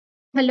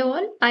Hello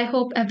all, I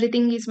hope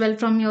everything is well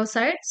from your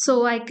side.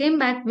 So I came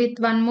back with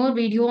one more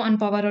video on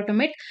Power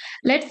Automate.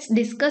 Let's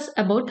discuss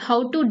about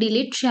how to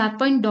delete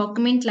SharePoint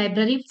document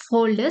library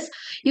folders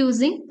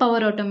using Power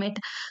Automate.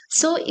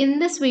 So in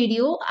this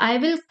video, I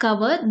will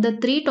cover the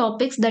three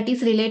topics that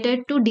is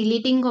related to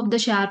deleting of the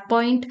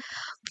SharePoint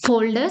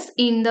folders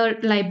in the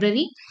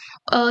library.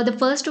 The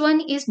first one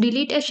is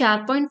delete a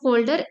SharePoint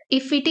folder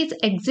if it is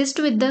exist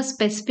with the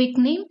specific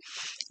name,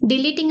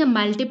 deleting a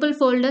multiple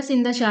folders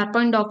in the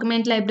SharePoint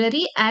document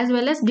library, as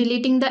well as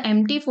deleting the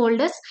empty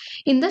folders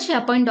in the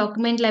SharePoint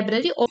document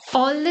library.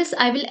 All this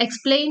I will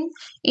explain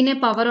in a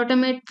Power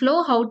Automate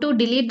flow how to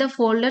delete the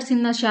folders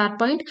in the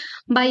SharePoint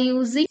by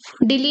using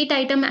delete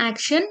item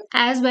action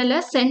as well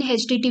as send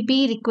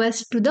HTTP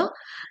request to the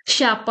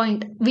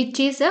SharePoint, which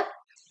is the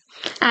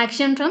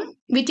action from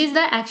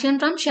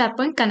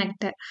SharePoint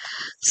connector.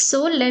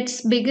 So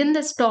let's begin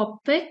this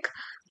topic.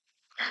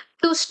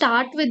 To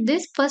start with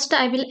this, first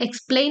I will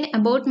explain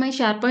about my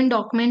SharePoint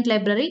document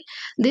library.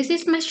 This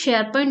is my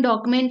SharePoint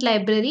document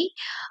library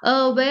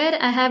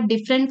where I have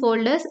different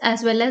folders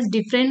as well as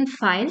different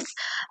files,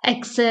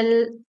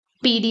 Excel,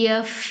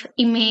 PDF,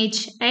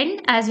 image,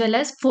 and as well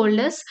as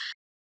folders.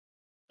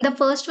 The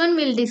first one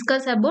we'll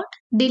discuss about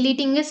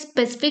deleting a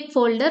specific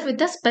folder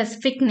with a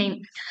specific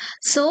name.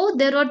 So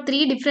there are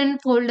three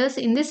different folders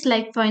in this,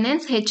 like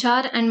finance,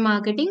 HR, and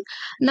marketing.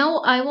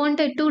 Now I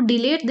wanted to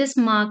delete this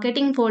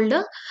marketing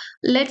folder.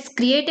 Let's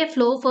create a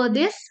flow for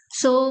this.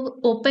 So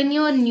open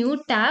your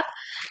new tab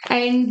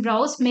and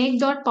browse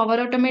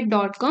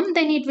make.powerautomate.com.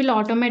 Then it will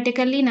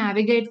automatically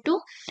navigate to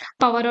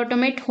Power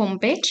Automate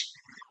homepage.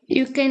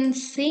 You can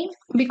see,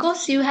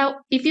 because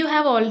if you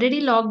have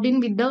already logged in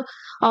with the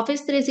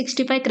Office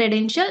 365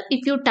 credential,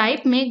 if you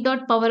type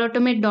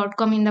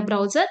make.powerautomate.com in the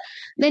browser,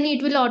 then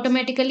it will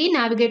automatically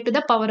navigate to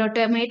the Power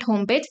Automate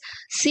homepage.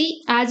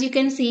 See, as you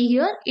can see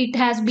here, it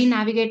has been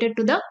navigated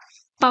to the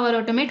Power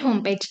Automate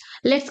homepage.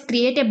 Let's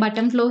create a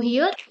button flow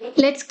here.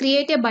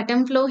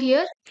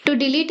 To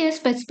delete a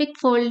specific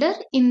folder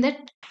in the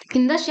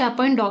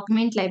SharePoint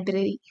document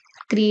library.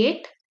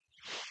 Create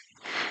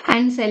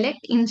and select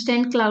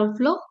Instant Cloud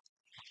Flow.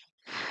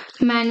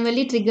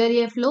 Manually trigger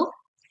a flow.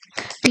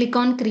 Click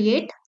on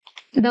create.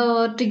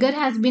 The trigger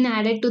has been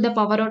added to the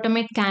Power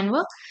Automate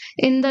canvas.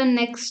 In the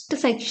next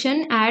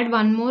section, add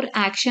one more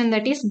action,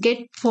 that is get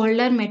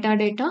folder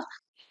metadata.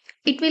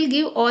 It will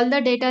give all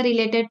the data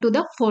related to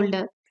the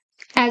folder.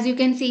 As you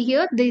can see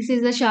here, this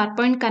is the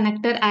SharePoint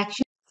connector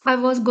action. I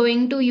was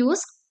going to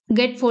use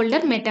get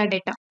folder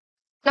metadata.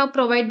 Now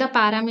provide the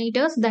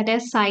parameters, that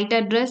is site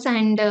address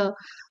and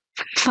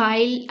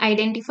file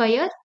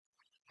identifier.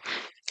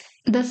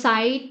 The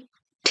site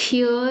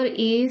here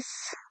is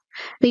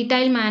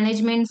retail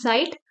management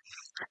site,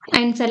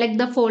 and select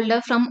the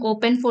folder from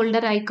open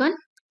folder icon.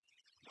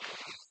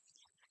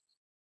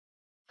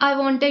 I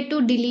wanted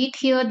to delete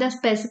here the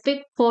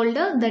specific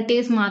folder, that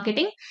is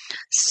marketing.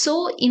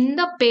 So in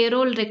the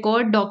payroll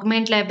record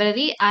document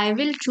library, I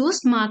will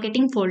choose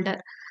marketing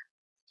folder.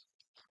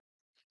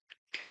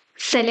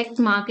 Select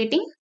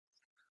marketing.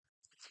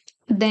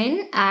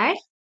 Then add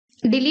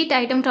delete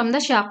item from the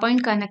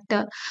SharePoint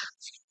connector.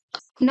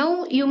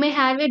 Now you may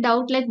have a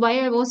doubt like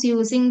why I was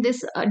using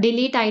this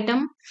delete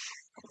item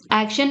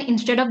action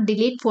instead of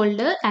delete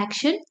folder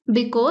action,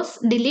 because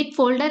delete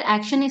folder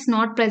action is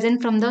not present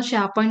from the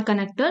SharePoint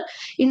connector.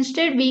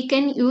 Instead, we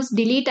can use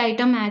delete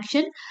item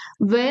action,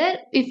 where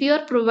if you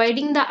are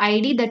providing the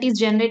ID that is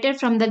generated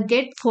from the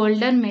get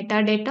folder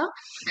metadata,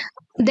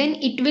 then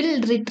it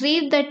will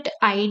retrieve that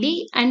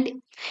ID and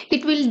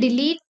it will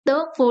delete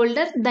the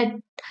folder that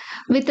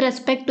with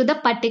respect to the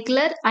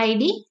particular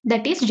ID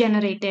that is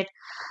generated.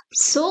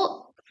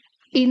 So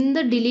in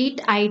the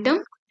delete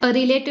item,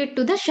 related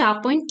to the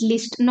SharePoint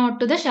list,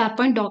 not to the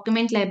SharePoint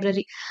document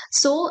library.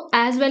 So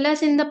as well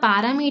as in the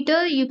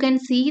parameter, you can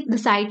see the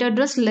site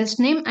address, list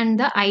name, and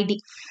the ID.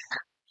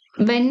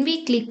 When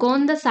we click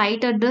on the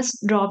site address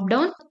drop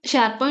down,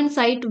 SharePoint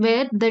site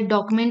where the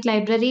document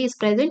library is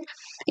present,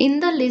 in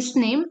the list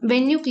name,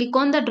 when you click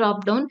on the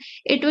drop down,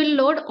 it will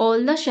load all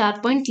the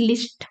SharePoint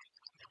list,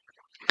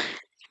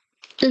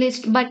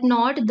 but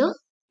not the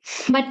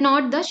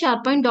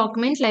SharePoint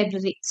document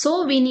library.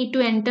 So we need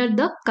to enter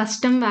the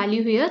custom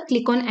value here.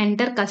 Click on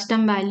enter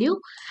custom value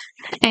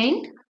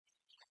and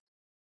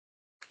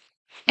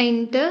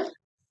enter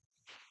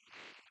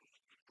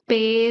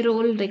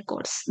payroll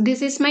records.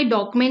 This is my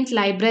document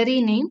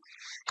library name.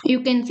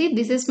 You can see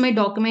this is my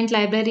document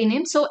library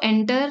name. So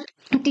enter,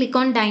 click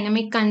on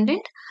dynamic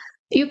content.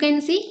 You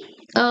can see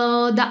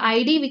the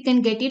ID, we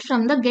can get it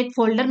from the get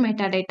folder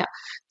metadata.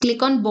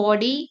 Click on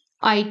body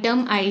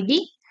item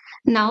ID.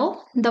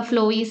 Now the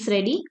flow is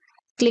ready.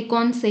 Click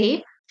on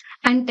save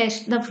and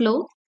test the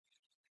flow.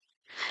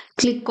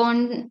 Click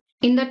on,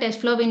 in the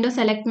test flow window,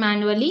 select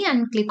manually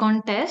and click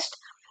on test.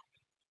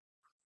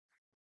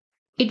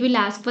 It will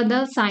ask for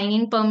the sign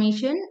in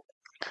permission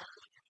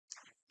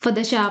for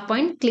the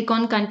SharePoint. Click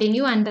on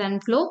continue and run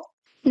flow.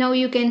 Now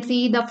you can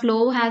see the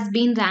flow has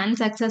been ran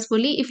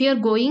successfully. If you are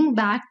going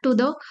back to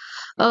the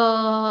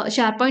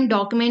SharePoint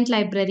document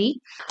library,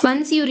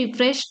 once you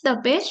refresh the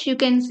page, you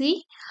can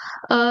see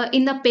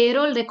in the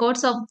payroll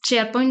records of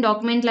SharePoint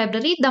document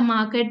library, the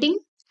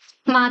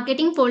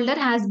marketing folder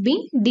has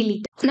been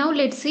deleted. Now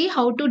let's see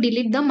how to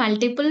delete the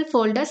multiple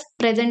folders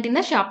present in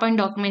the SharePoint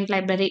document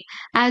library.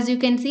 As you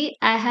can see,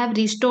 I have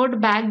restored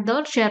back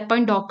the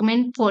SharePoint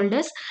document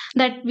folders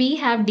that we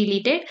have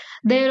deleted.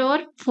 There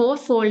are 4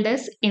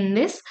 folders in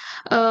this: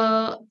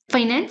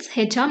 finance,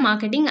 HR,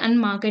 marketing and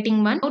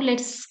marketing one. Now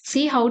let's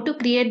see how to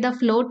create the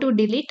flow to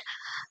delete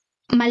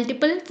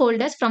multiple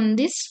folders from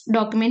this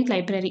document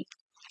library.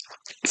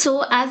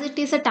 So as it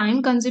is a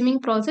time consuming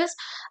process,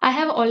 I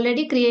have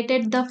already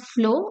created the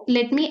flow.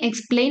 Let me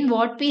explain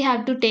what we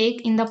have to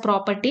take in the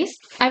properties.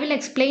 I will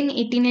explain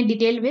it in a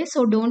detailed way,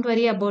 so don't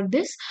worry about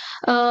this.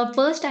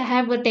 First, I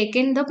have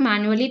taken the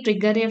manually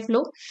trigger a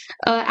flow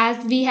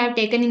as we have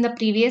taken in the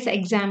previous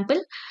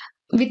example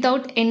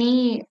without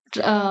any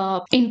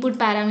input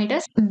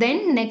parameters.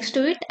 Then next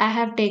to it, I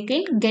have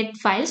taken get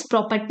files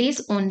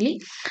properties only.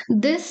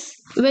 This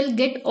will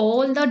get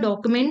all the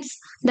documents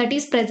that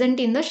is present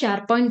in the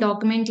SharePoint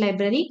document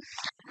library.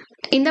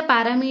 In the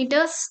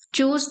parameters,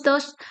 choose the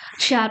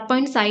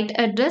SharePoint site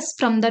address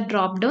from the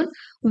drop down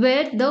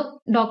where the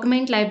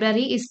document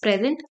library is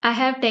present. I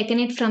have taken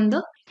it from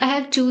the I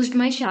have chosen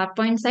my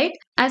SharePoint site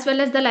as well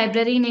as the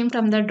library name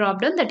from the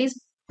drop down, that is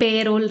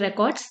payroll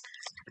records.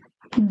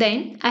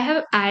 Then I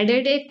have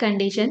added a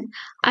condition.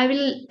 I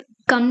will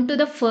come to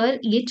the for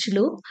each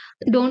loop.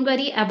 Don't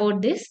worry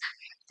about this.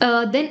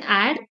 Then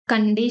add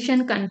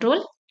condition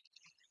control.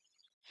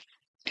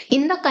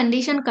 In the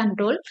condition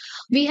control,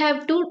 we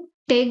have to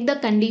take the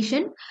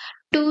condition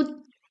to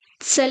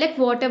select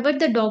whatever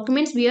the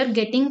documents we are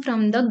getting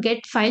from the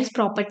get files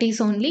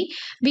properties only.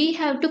 We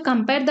have to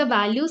compare the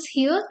values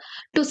here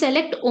to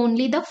select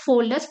only the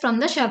folders from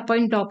the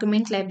SharePoint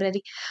document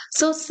library.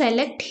 So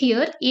select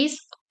here is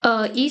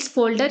each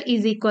folder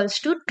is equals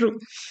to true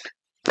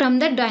from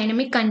the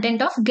dynamic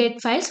content of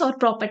get files or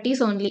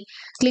properties only.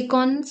 Click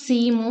on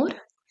see more.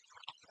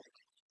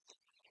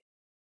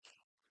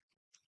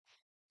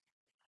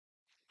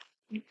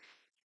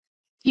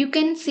 You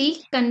can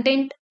see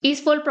content is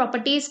for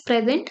properties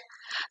present.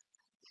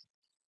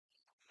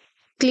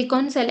 Click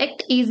on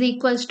select is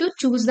equals to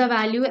choose the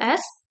value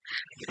as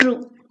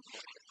true.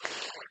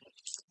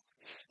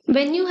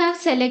 When you have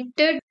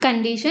selected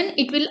condition,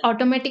 it will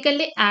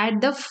automatically add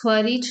the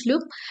for each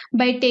loop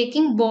by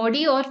taking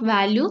body or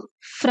value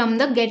from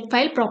the get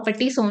file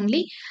properties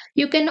only.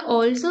 You can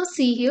also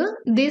see here,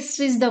 this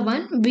is the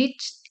one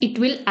which it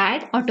will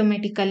add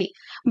automatically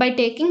by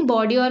taking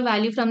body or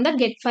value from the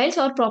get files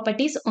or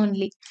properties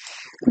only.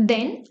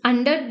 Then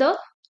under the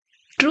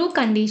true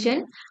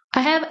condition, I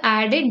have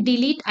added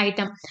delete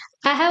item.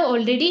 I have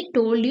already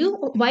told you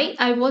why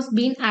I was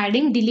been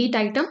adding delete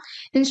item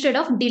instead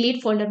of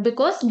delete folder,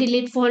 because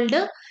delete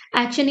folder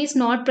action is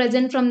not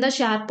present from the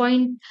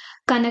SharePoint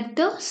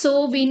connector.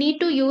 So we need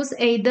to use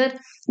either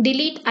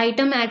delete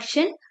item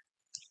action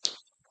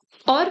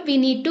or we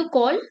need to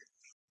call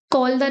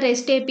the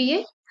REST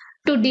API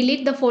to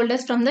delete the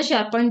folders from the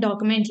SharePoint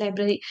document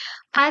library.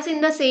 As in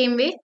the same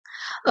way,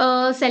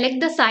 select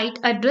the site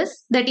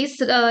address, that is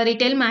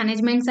retail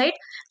management site,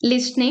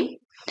 list name.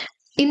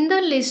 In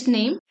the list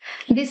name,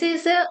 this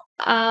is a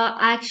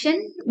action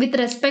with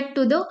respect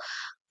to the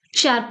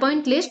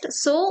SharePoint list.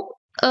 So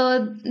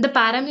the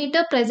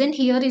parameter present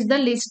here is the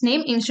list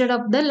name instead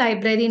of the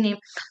library name.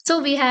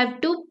 So we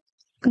have to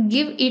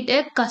give it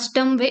a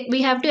custom way.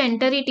 We have to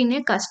enter it in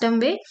a custom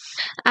way.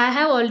 I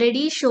have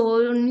already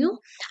shown you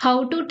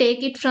how to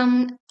take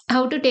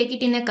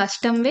it in a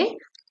custom way.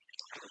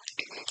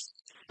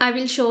 I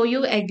will show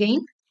you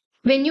again.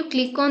 When you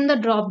click on the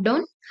drop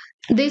down,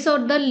 these are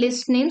the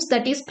list names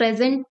that is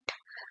present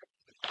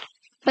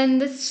in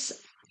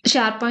this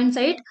SharePoint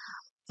site.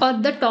 Or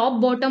the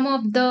top bottom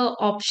of the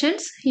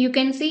options, you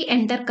can see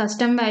enter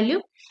custom value.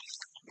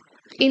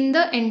 In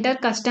the enter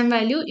custom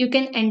value, you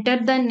can enter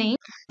the name.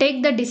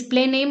 Take the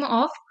display name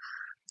of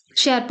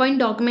SharePoint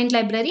document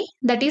library,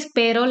 that is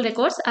payroll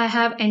records. I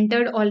have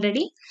entered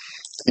already.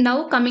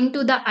 Now coming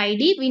to the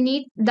ID, we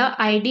need the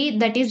ID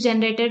that is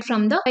generated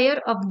from the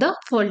layer of the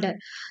folder.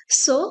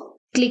 So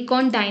click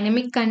on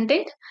dynamic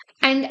content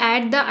and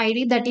add the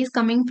ID that is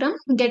coming from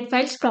get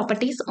files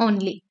properties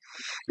only.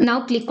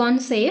 Now click on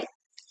save.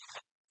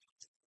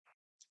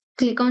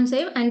 Click on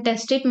save and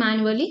test it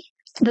manually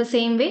the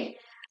same way.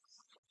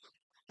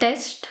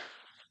 Test.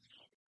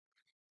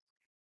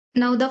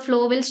 Now the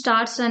flow will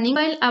start running.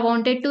 While I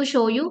wanted to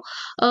show you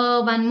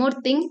one more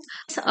thing.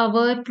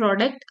 Our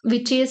product,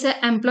 which is an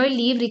employee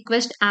leave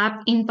request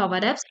app in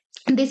Power Apps.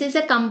 This is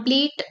a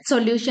complete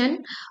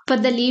solution for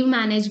the leave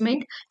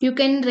management. You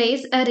can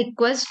raise a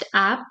request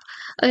app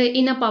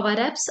in a Power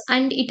Apps,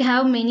 and it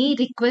have many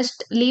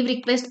leave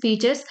request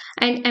features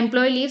and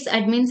employee leaves,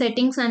 admin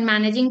settings and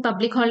managing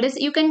public holidays.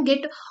 You can get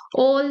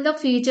all the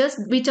features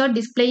which are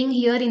displaying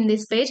here in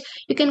this page.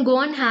 You can go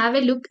and have a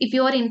look. If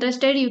you are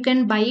interested, you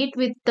can buy it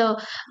with a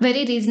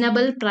very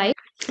reasonable price.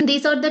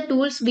 These are the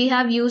tools we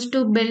have used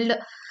to build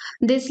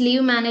this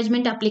leave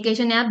management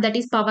application app, that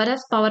is Power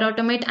Apps, Power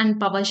Automate and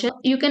PowerShell.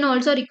 You can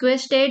also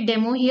request a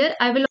demo here.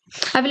 I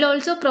will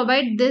also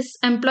provide this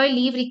employee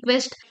leave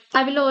request.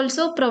 I will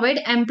also provide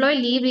employee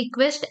leave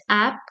request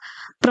app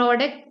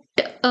product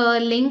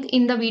link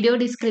in the video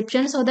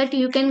description so that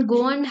you can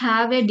go and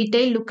have a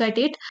detailed look at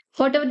it.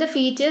 Whatever the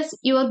features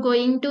you are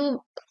going to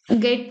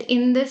get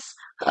in this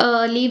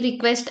leave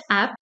request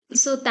app.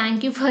 So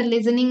thank you for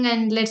listening,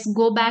 and let's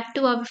go back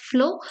to our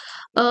flow.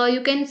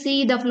 You can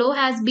see the flow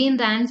has been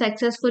ran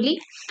successfully,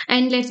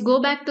 and let's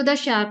go back to the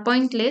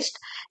SharePoint list.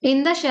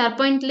 In the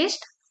SharePoint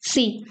list,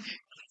 see,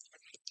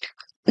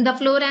 the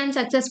flow ran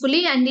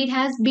successfully and it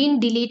has been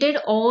deleted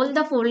all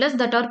the folders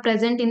that are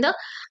present in the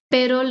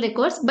payroll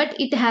records, but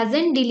it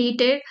hasn't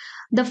deleted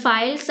the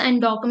files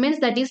and documents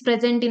that is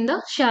present in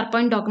the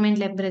SharePoint document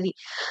library.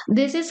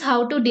 This is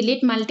how to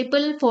delete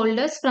multiple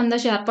folders from the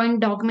SharePoint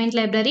document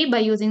library by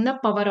using the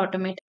Power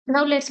Automate.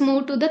 Now let's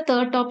move to the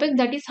third topic,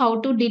 that is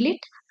how to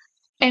delete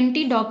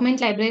empty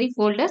document library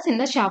folders in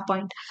the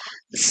SharePoint.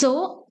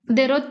 So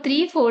there are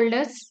three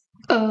folders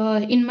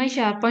in my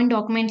SharePoint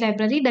document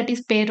library, that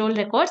is payroll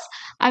records.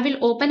 I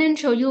will open and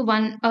show you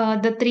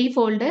the three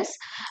folders.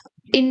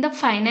 In the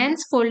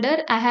finance folder,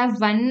 I have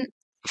one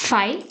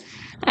file.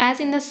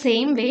 As in the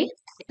same way,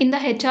 in the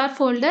HR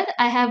folder,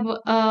 I have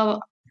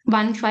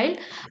one file,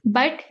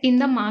 but in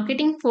the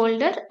marketing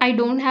folder, I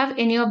don't have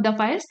any of the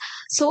files.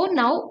 So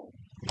now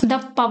the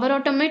Power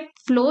Automate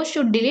flow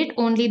should delete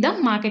only the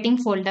marketing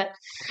folder.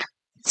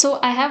 So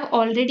I have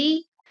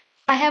already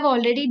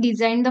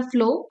designed the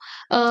flow.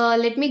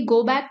 Let me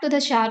go back to the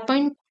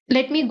SharePoint.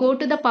 Let me go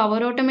to the Power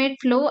Automate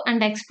flow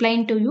and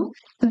explain to you.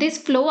 This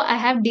flow I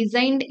have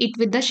designed it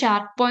with the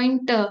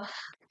SharePoint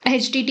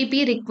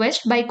HTTP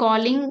request by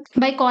calling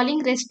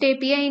REST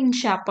API in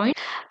SharePoint.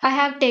 I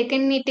have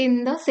taken it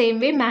in the same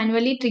way,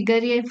 manually trigger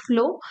a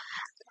flow,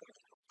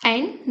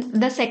 and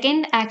the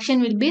second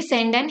action will be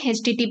send an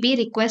HTTP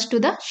request to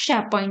the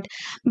SharePoint.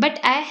 But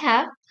I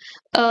have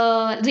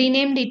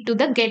renamed it to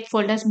the get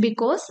folders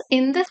because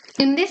in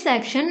this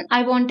action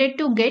I wanted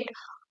to get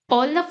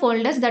all the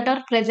folders that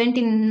are present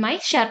in my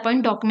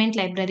SharePoint document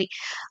library.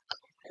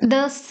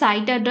 The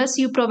site address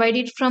you provide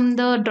it from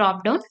the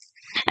drop down,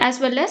 as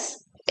well as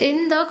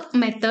in the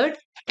method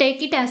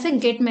take it as a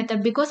get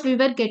method because we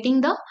were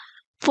getting the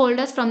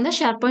folders from the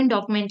SharePoint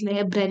document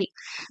library.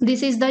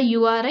 This is the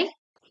URI.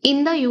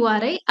 In the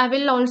URI, I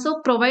will also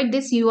provide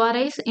this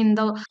URIs in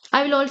the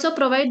I will also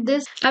provide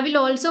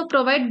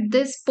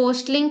this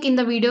post link in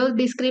the video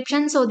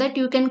description so that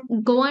you can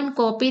go and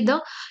copy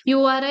the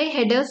URI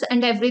headers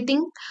and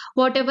everything.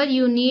 Whatever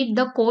you need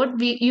the code,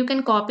 you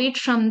can copy it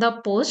from the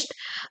post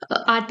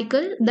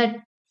article that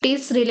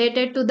is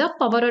related to the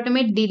Power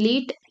Automate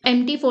delete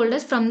empty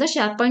folders from the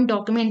SharePoint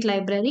document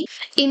library.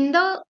 In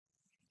the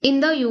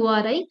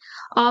URI,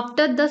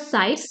 after the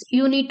sites,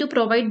 you need to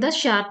provide the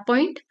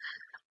SharePoint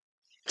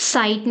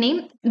site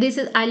name. This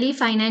is Ali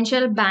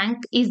Financial Bank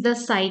is the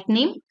site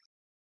name.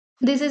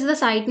 This is the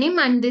site name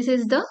and this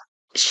is the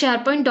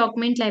SharePoint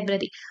document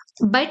library.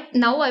 But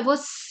now I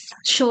was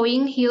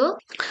showing here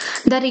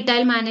the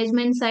retail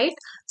management site.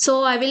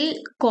 So I will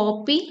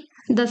copy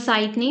the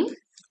site name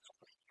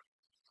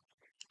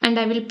and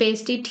I will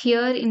paste it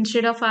here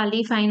instead of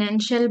Ali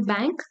Financial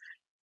Bank,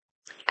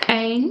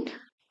 and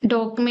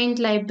document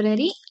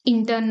library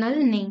internal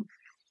name.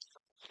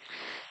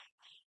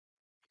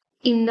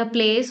 In the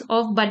place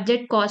of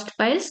budget cost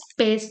files,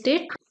 paste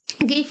it.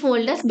 Give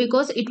folders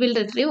because it will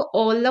retrieve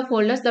all the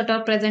folders that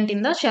are present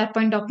in the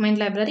SharePoint document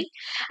library,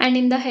 and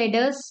in the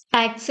headers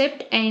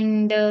accept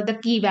and the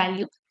key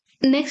value.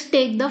 Next,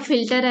 take the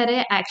filter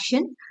array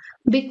action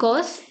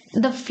because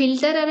the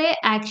filter array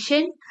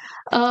action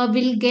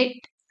will get.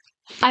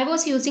 I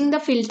was using the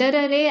filter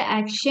array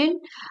action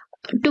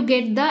to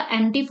get the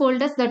empty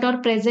folders that are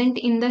present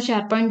in the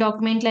SharePoint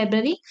document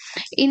library.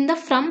 In the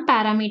from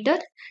parameter,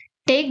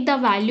 take the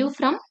value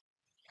from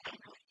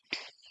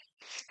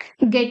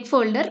get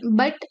folder,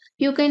 but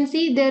you can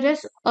see there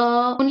is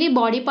only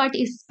body part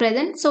is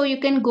present, so you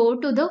can go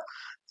to the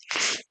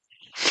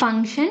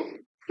function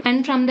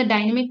and from the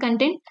dynamic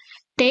content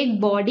take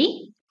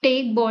body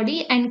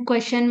and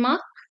question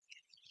mark,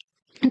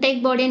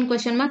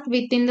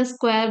 within the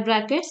square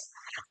brackets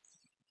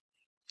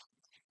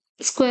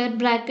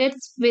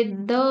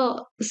with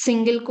the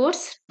single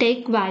quotes,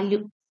 take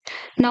value.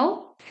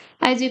 Now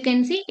as you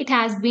can see, it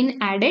has been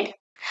added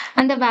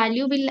and the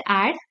value will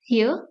add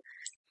here.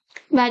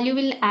 Value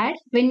will add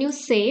when you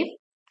save.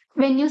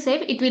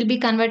 It will be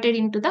converted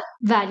into the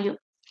value.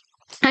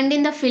 And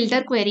in the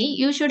filter query,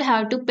 you should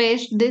have to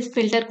paste this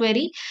filter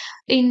query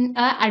in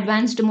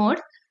advanced mode.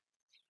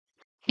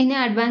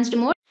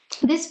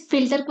 This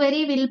filter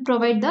query will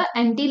provide the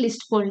empty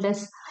list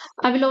folders.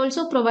 I will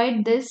also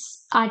provide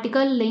this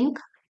article link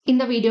in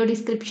the video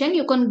description.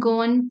 You can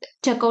go and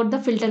check out the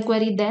filter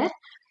query there.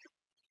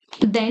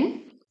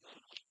 Then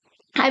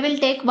I will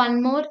take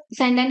one more,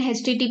 send an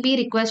HTTP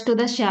request to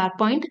the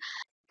SharePoint.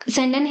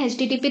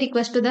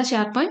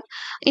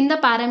 In the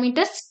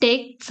parameters,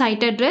 take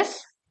site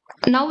address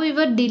Now we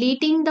were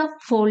deleting the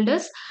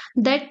folders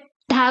that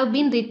have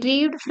been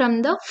retrieved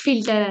from the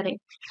filter array.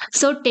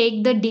 So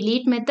take the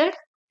delete method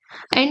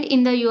and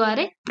in the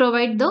URI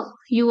provide the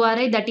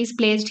URI that is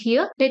placed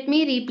here. Let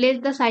me replace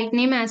the site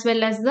name as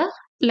well as the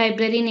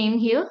library name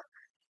here.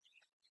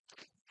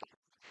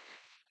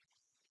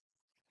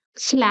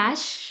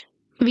 Slash,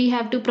 we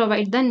have to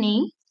provide the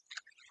name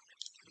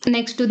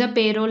next to the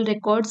payroll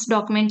records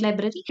document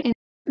library.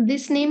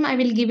 This name I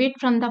will give it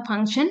from the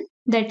function,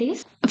 that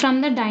is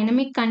from the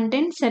dynamic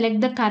content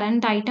select the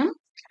current item,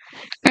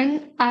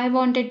 and I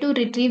wanted to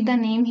retrieve the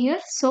name here,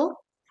 so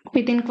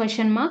within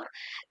question mark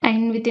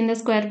and within the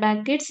square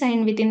brackets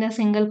and within the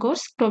single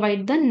quotes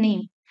provide the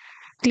name.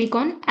 Click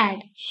on add.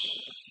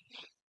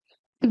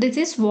 This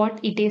is what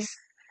it is.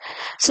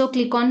 So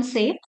click on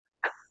save.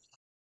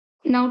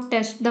 Now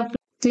test the flow.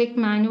 Click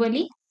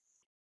manually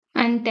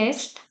and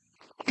test.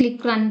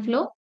 Click run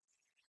flow.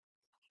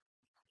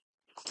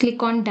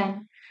 Click on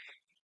done.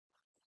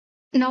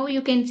 Now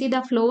you can see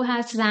the flow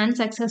has ran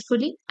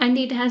successfully and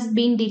it has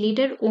been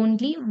deleted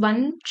only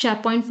one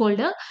SharePoint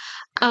folder.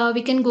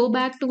 We can go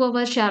back to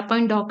our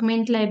SharePoint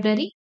document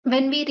library.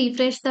 When we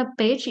refresh the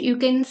page, you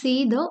can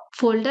see the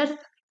folder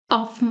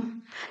of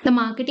the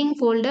marketing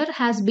folder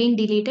has been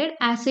deleted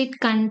as it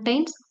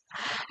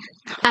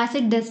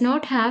does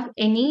not have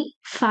any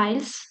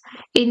files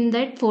in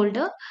that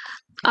folder.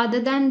 Other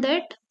than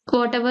that,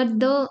 whatever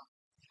the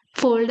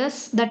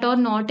folders that are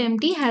not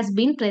empty has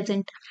been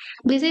present.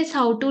 This is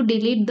how to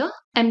delete the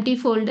empty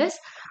folders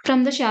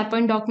from the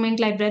SharePoint document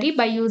library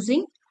by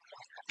using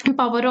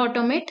Power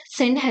Automate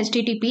send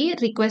HTTP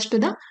request to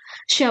the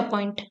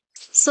SharePoint.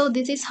 So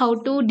this is how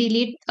to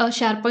delete a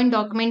SharePoint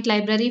document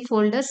library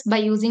folders by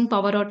using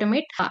Power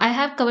Automate. I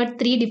have covered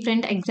 3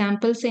 different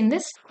examples in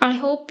this. I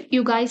hope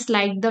you guys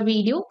liked the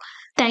video.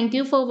 Thank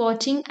you for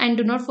watching and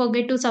do not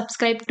forget to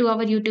subscribe to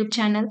our YouTube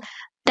channel.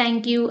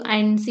 Thank you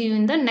and see you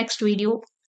in the next video.